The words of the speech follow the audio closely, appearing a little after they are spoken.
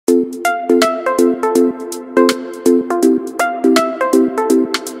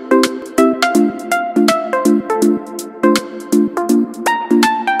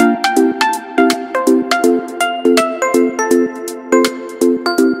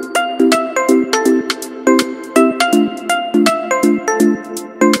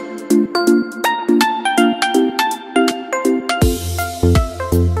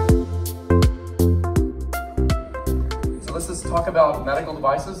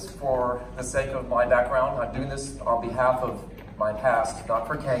is for the sake of my background. I'm doing this on behalf of my past, not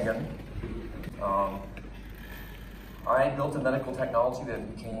for Kangen. I built a medical technology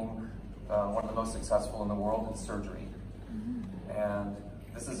that became one of the most successful in the world in surgery. And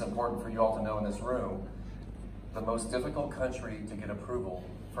this is important for you all to know in this room. The most difficult country to get approval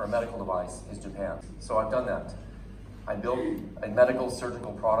for a medical device is Japan. So I've done that. I built a medical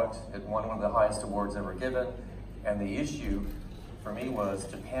surgical product. It won one of the highest awards ever given. And the issue for me was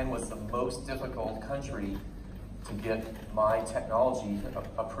Japan was the most difficult country to get my technology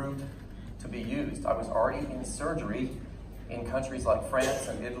approved to be used. I was already in surgery in countries like France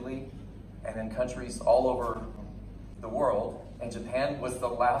and Italy and in countries all over the world, and Japan was the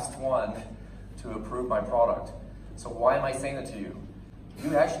last one to approve my product. So why am I saying that to you?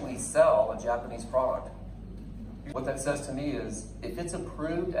 You actually sell a Japanese product. What that says to me is, if it's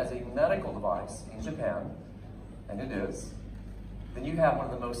approved as a medical device in Japan, and it is, then you have one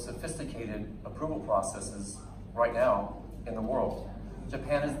of the most sophisticated approval processes right now in the world.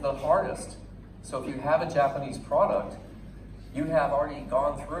 Japan is the hardest. So if you have a Japanese product, you have already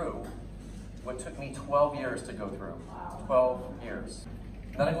gone through what took me 12 years to go through. 12 years.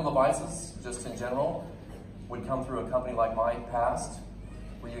 Medical devices, just in general, would come through a company like mine past,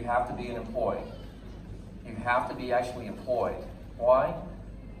 where you have to be an employee. You have to be actually employed. Why?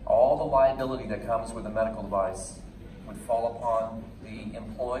 All the liability that comes with a medical device would fall upon the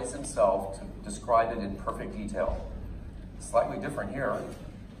employees themselves to describe it in perfect detail. Slightly different here.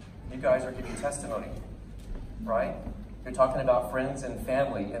 You guys are giving testimony, right? You're talking about friends and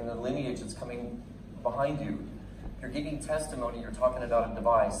family and the lineage that's coming behind you. You're giving testimony, you're talking about a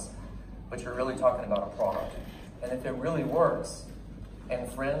device, but you're really talking about a product. And if it really works,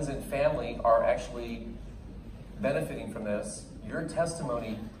 and friends and family are actually benefiting from this, your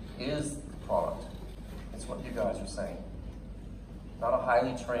testimony is the product. It's what you guys are saying. Not a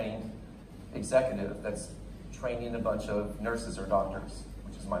highly trained executive that's training a bunch of nurses or doctors,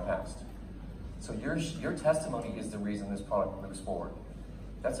 which is my past. So your testimony is the reason this product moves forward.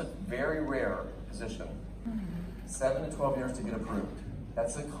 That's a very rare position. 7 to 12 years to get approved.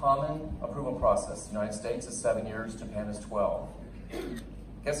 That's a common approval process. The United States is 7 years, Japan is 12.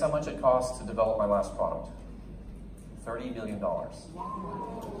 Guess how much it cost to develop my last product? $30 million.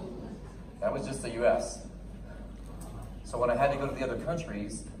 That was just the US. So when I had to go to the other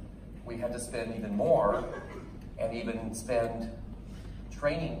countries, we had to spend even more and even spend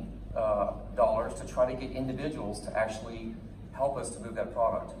training dollars to try to get individuals to actually help us to move that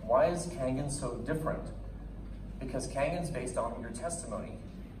product. Why is Kangen so different? Because Kangen's based on your testimony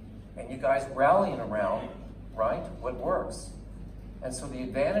and you guys rallying around, right, what works. And so the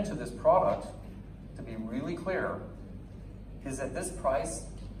advantage of this product, to be really clear, is that this price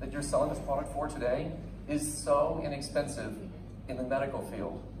that you're selling this product for today is so inexpensive in the medical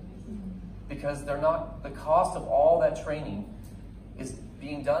field. Because they're not, the cost of all that training is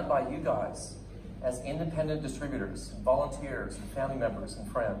being done by you guys as independent distributors, volunteers, and family members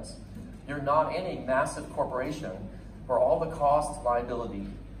and friends. You're not in a massive corporation where all the cost, liability,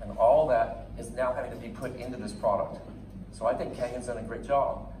 and all that is now having to be put into this product. So I think Kangen's done a great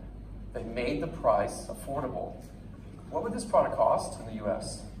job. They made the price affordable. What would this product cost in the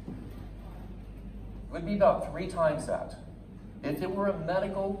US? It would be about 3 times that. If it were a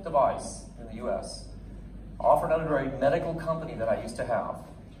medical device in the US, offered under a medical company that I used to have,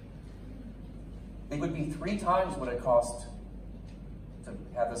 it would be 3 times what it cost to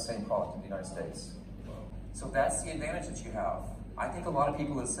have the same product in the United States. So that's the advantage that you have. I think a lot of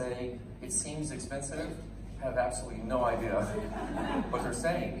people that say it seems expensive have absolutely no idea what they're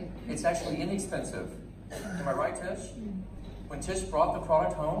saying. It's actually inexpensive. Am I right, Tish? When Tish brought the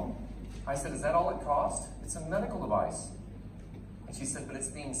product home, I said, is that all it cost? It's a medical device. And she said, but it's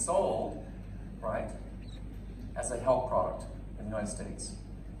being sold, right, as a health product in the United States.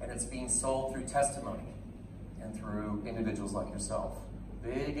 And it's being sold through testimony and through individuals like yourself.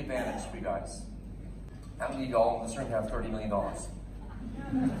 Big advantage for you guys. How many of y'all in this room have $30 million?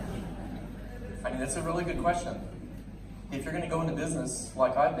 I mean, that's a really good question. If you're going to go into business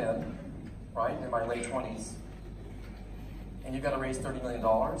like I've been, right, in my late 20s, and you've got to raise $30 million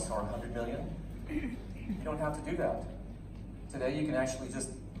or $100 million, you don't have to do that. Today, you can actually just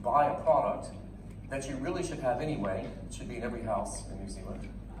buy a product that you really should have anyway. It should be in every house in New Zealand.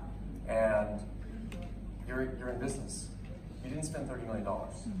 And you're in business. You didn't spend $30 million.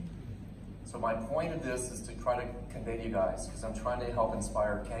 So my point of this is to try to convey to you guys, because I'm trying to help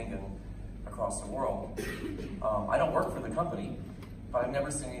inspire Kangen across the world. I don't work for the company, but I've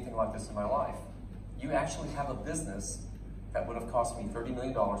never seen anything like this in my life. You actually have a business that would have cost me $30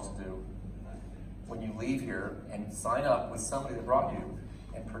 million to do. When you leave here and sign up with somebody that brought you,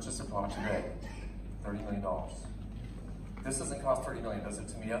 and purchase a product today. $30 million. This doesn't cost $30 million, does it,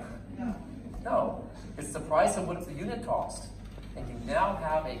 Tamia? No. No. It's the price of what the unit cost. And you now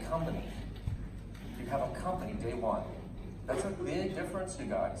have a company. You have a company day one. That's a big difference, you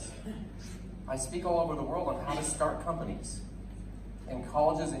guys. I speak all over the world on how to start companies. In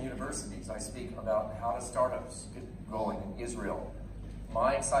colleges and universities, I speak about how to startups get going in Israel.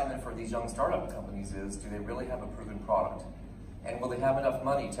 My excitement for these young startup companies is, do they really have a proven product? And will they have enough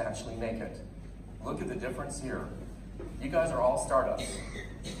money to actually make it? Look at the difference here. You guys are all startups,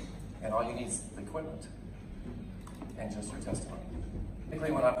 and all you need is the equipment and just your testimony.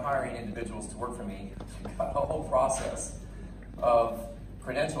 Typically, when I'm hiring individuals to work for me, I've got a whole process of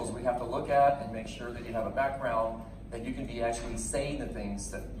credentials we have to look at and make sure that you have a background, that you can be actually saying the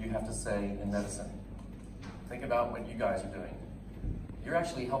things that you have to say in medicine. Think about what you guys are doing. You're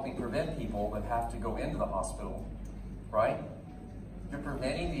actually helping prevent people that have to go into the hospital, right? You're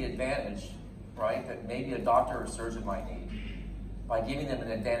preventing the advantage, right, that maybe a doctor or surgeon might need by giving them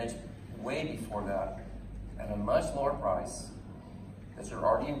an advantage way before that at a much lower price that you're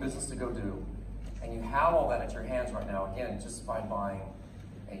already in business to go do. And you have all that at your hands right now, again, just by buying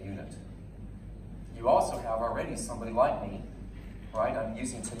a unit. You also have already somebody like me, right? I'm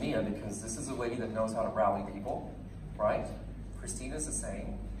using Tamia because this is a lady that knows how to rally people, right? Christina's the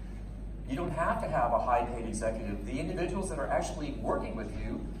same. You don't have to have a high-paid executive. The individuals that are actually working with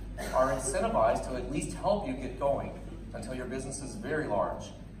you are incentivized to at least help you get going until your business is very large.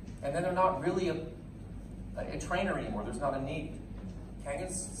 And then they're not really a trainer anymore. There's not a need.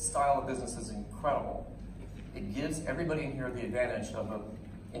 Kangen's style of business is incredible. It gives everybody in here the advantage of an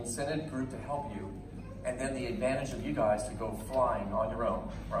incented group to help you, and then the advantage of you guys to go flying on your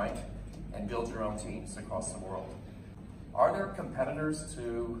own, right? And build your own teams across the world. Are there competitors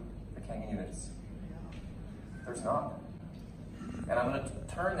to the Kangen units? There's not. And I'm going to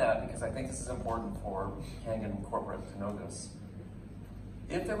turn that because I think this is important for Kangen Corporate to know this.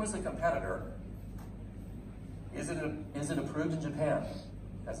 If there was a competitor, is it approved in Japan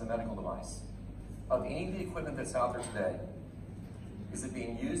as a medical device? Of any of the equipment that's out there today, is it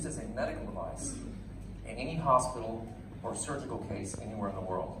being used as a medical device in any hospital or surgical case anywhere in the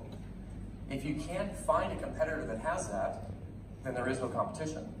world? If you can't find a competitor that has that, then there is no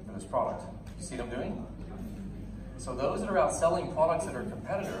competition for this product. You see what I'm doing? So those that are out selling products that are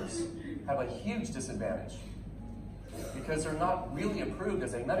competitors have a huge disadvantage because they're not really approved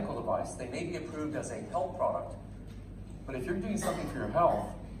as a medical device. They may be approved as a health product. But if you're doing something for your health,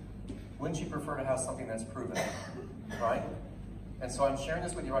 wouldn't you prefer to have something that's proven, right? And so I'm sharing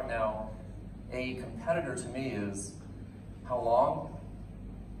this with you right now. A competitor to me is how long,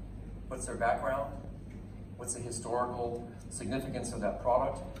 what's their background, what's the historical significance of that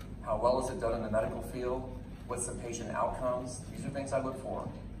product, how well is it done in the medical field, what's the patient outcomes. These are things I look for.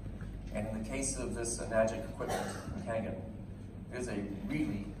 And in the case of this Anagic equipment from Kangen, it is a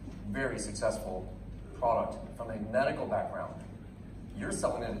really very successful product from a medical background. You're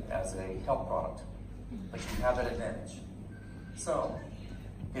selling it as a health product, but you have that advantage. So,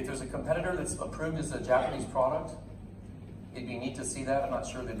 if there's a competitor that's approved as a Japanese product, it'd be neat to see that. I'm not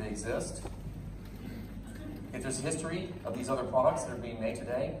sure that they exist. If there's history of these other products that are being made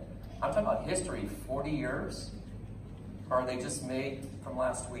today, I'm talking about history, 40 years, or are they just made from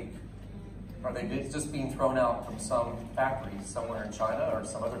last week? Are they just being thrown out from some factory somewhere in China or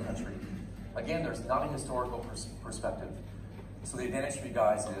some other country? Again, there's not a historical perspective. So the advantage for you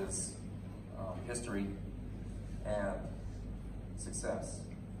guys is history and success.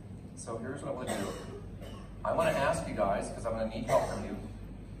 So here's what I want to do. I want to ask you guys, because I'm going to need help from you.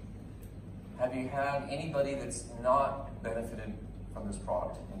 Have you had anybody that's not benefited from this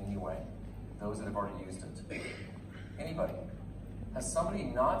product in any way? Those that have already used it. Anybody? Has somebody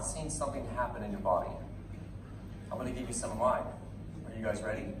not seen something happen in your body? I'm going to give you some of mine. Are you guys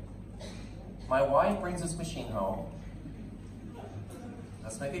ready? My wife brings this machine home.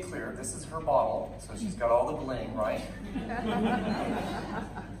 Let's make it clear, this is her bottle, so she's got all the bling, right?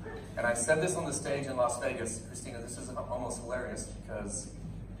 And I said this on the stage in Las Vegas. Christina, this is almost hilarious because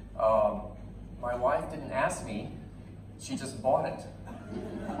my wife didn't ask me, she just bought it.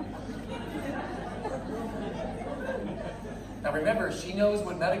 Now remember, she knows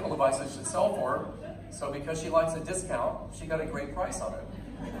what medical devices should sell for, so because she likes a discount, she got a great price on it.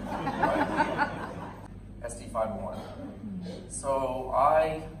 Right? SD501. So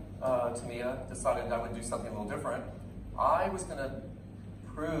I, Tamia, decided I would do something a little different. I was going to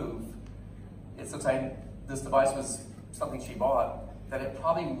prove, since this device was something she bought, that it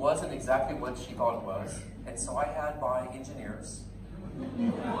probably wasn't exactly what she thought it was. And so I had my engineers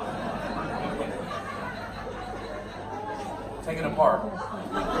take it apart.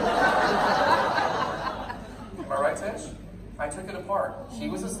 Am I right, Tish? I took it apart. She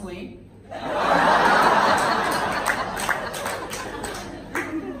was asleep.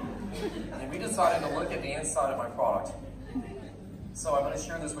 And we decided to look at the inside of my product. So I'm going to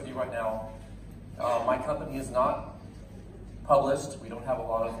share this with you right now. My company is not published. We don't have a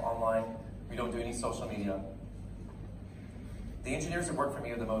lot of online. We don't do any social media. The engineers that work for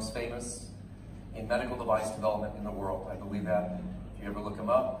me are the most famous in medical device development in the world. I believe that. If you ever look them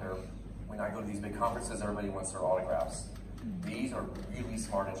up, when I go to these big conferences, everybody wants their autographs. These are really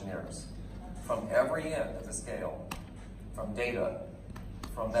smart engineers from every end of the scale, from data,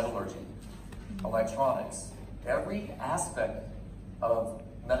 from metallurgy, electronics, every aspect of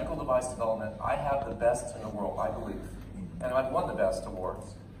medical device development. I have the best in the world, I believe, and I've won the best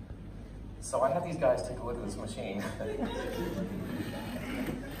awards. So I had these guys take a look at this machine.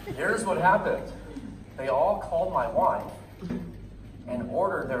 Here's what happened. They all called my wife and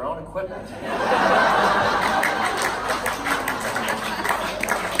ordered their own equipment.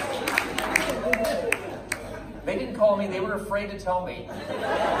 They didn't call me, they were afraid to tell me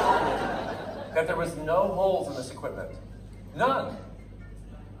that there was no holes in this equipment. None.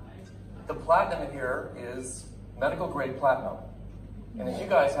 The platinum in here is medical grade platinum. And if you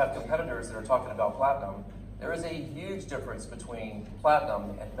guys have competitors that are talking about platinum, there is a huge difference between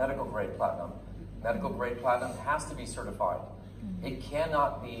platinum and medical grade platinum. Medical grade platinum has to be certified. It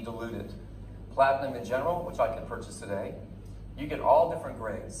cannot be diluted. Platinum in general, which I can purchase today, you get all different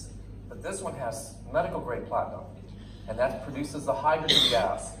grades. But this one has medical grade platinum, and that produces the hydrogen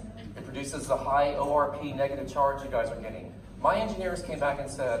gas. It produces the high ORP negative charge you guys are getting. My engineers came back and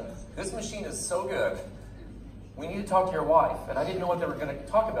said, this machine is so good, we need to talk to your wife. And I didn't know what they were going to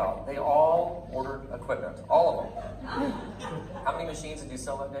talk about. They all ordered equipment, all of them. How many machines did you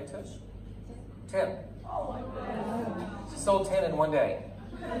sell that day, Tish? 10. She sold 10 in one day.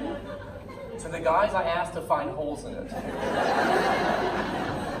 To the guys I asked to find holes in it.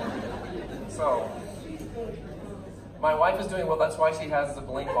 So, my wife is doing well, that's why she has the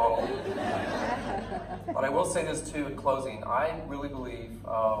Blink model. But I will say this too in closing. I really believe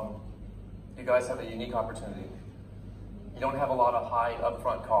you guys have a unique opportunity. You don't have a lot of high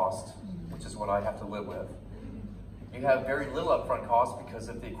upfront cost, which is what I have to live with. You have very little upfront cost because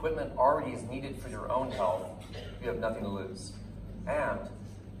if the equipment already is needed for your own health, you have nothing to lose. And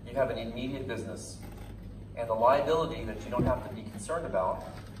you have an immediate business and a liability that you don't have to be concerned about,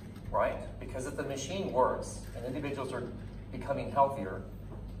 right? Because if the machine works and individuals are becoming healthier,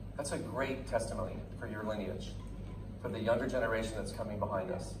 that's a great testimony for your lineage, for the younger generation that's coming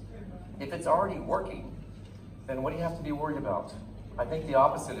behind us. If it's already working, then what do you have to be worried about? I think the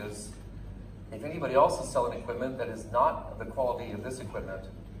opposite is, if anybody else is selling equipment that is not the quality of this equipment,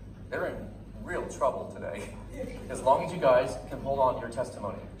 they're in real trouble today, as long as you guys can hold on to your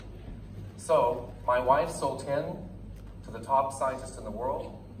testimony. So, my wife sold 10 to the top scientists in the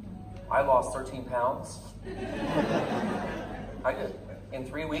world. I lost 13 pounds. I did. In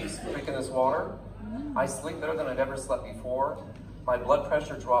 3 weeks, drinking this water, I sleep better than I've ever slept before. My blood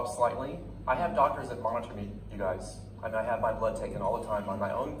pressure dropped slightly. I have doctors that monitor me, you guys. And I have my blood taken all the time by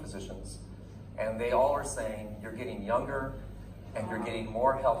my own physicians. And they all are saying, you're getting younger and you're getting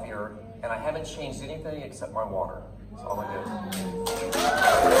more healthier. And I haven't changed anything except my water. That's all I did.